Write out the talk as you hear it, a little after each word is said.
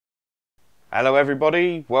Hello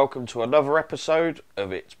everybody, welcome to another episode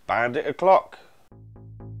of It's Bandit O'Clock.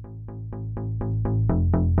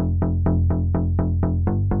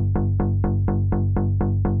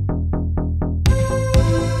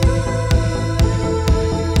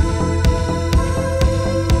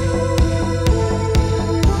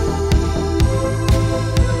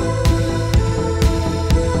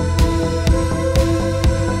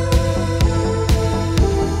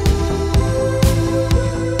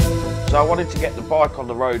 So I wanted to get the bike on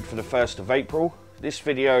the road for the 1st of April. This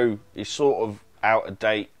video is sort of out of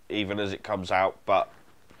date even as it comes out, but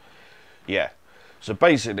yeah. So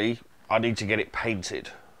basically, I need to get it painted.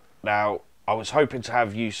 Now, I was hoping to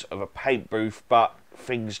have use of a paint booth, but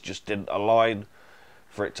things just didn't align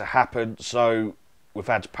for it to happen, so we've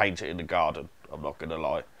had to paint it in the garden, I'm not going to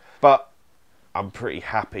lie. But I'm pretty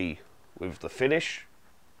happy with the finish.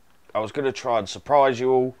 I was going to try and surprise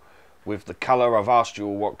you all with the colour. I've asked you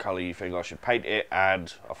all what colour you think I should paint it,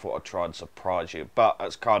 and I thought I'd try and surprise you, but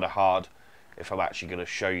that's kind of hard if I'm actually going to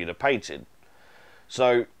show you the painting.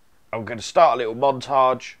 So I'm going to start a little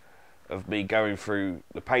montage of me going through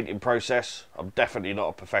the painting process. I'm definitely not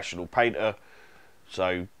a professional painter,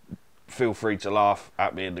 so feel free to laugh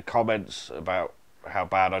at me in the comments about how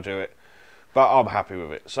bad I do it, but I'm happy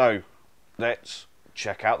with it. So let's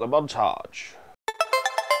check out the montage.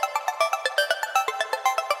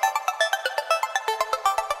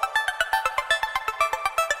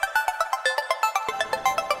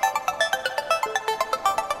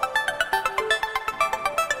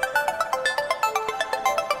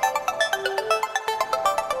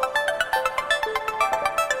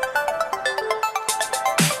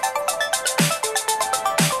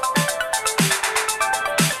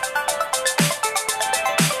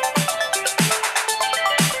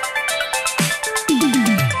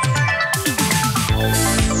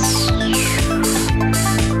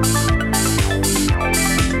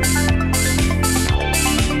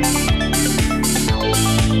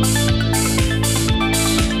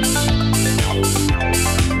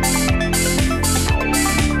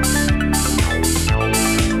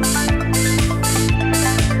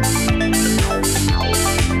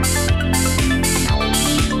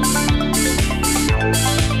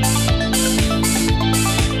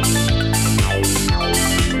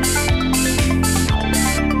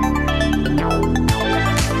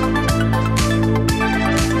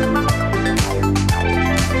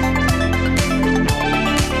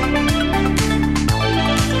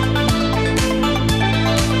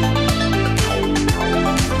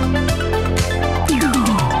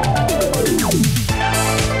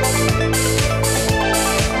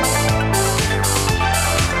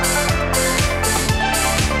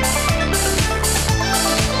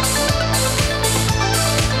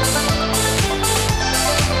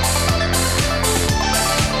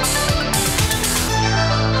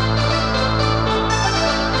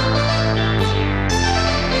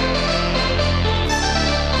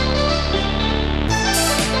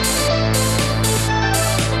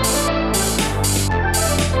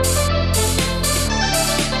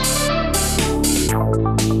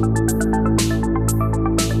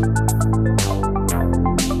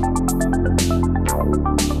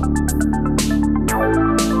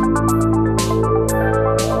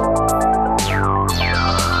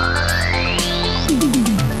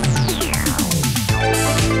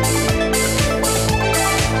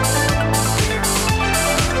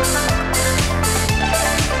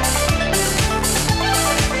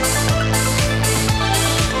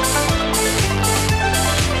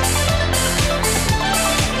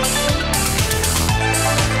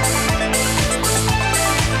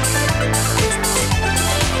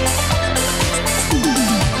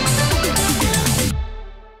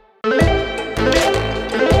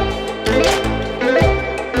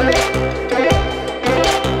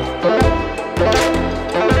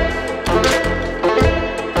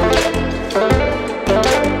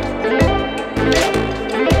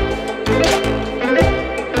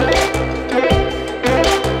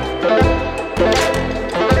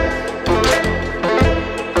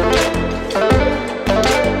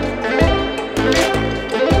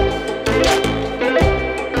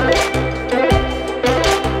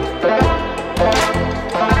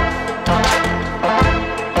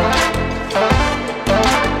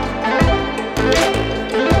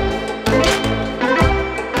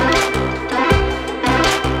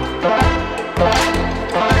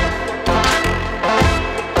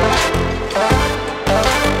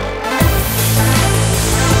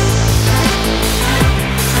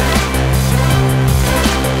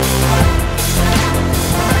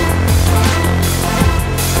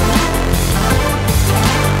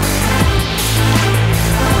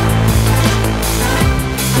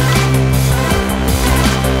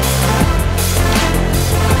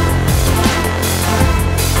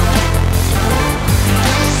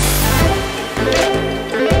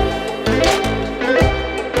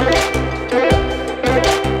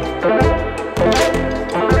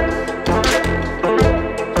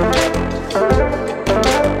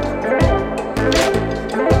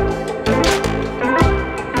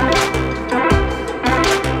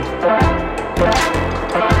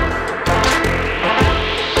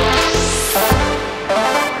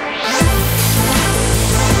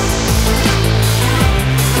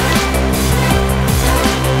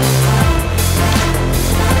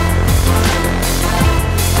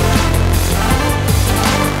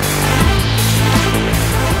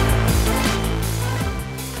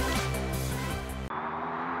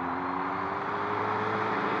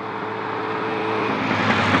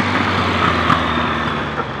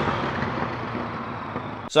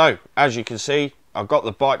 So, as you can see, I've got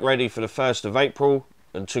the bike ready for the 1st of April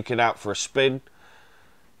and took it out for a spin.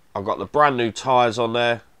 I've got the brand new tyres on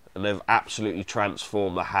there and they've absolutely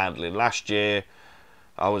transformed the handling. Last year,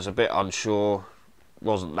 I was a bit unsure,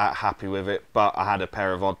 wasn't that happy with it, but I had a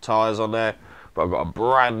pair of odd tyres on there. But I've got a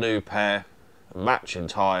brand new pair of matching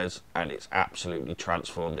tyres and it's absolutely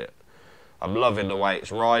transformed it. I'm loving the way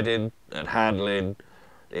it's riding and handling.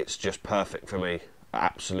 It's just perfect for me. I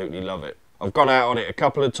absolutely love it. I've gone out on it a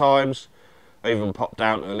couple of times. I even popped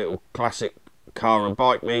down to a little classic car and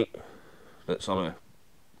bike meet that's on a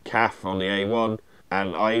calf on the A1,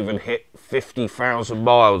 and I even hit 50,000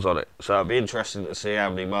 miles on it. So it'll be interesting to see how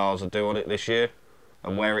many miles I do on it this year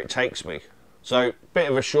and where it takes me. So, bit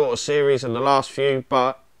of a shorter series than the last few,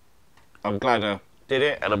 but I'm glad I did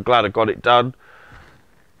it and I'm glad I got it done.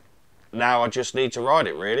 Now I just need to ride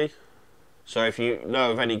it, really. So if you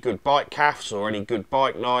know of any good bike calves or any good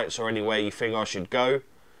bike nights or anywhere you think I should go,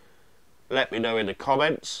 let me know in the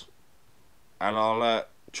comments and I'll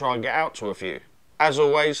try and get out to a few. As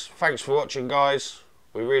always, thanks for watching, guys.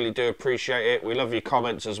 We really do appreciate it. We love your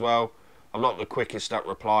comments as well. I'm not the quickest at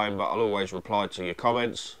replying, but I'll always reply to your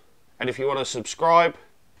comments. And if you want to subscribe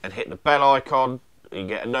and hit the bell icon, you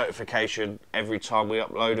get a notification every time we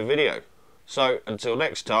upload a video. So until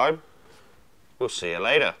next time, we'll see you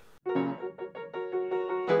later.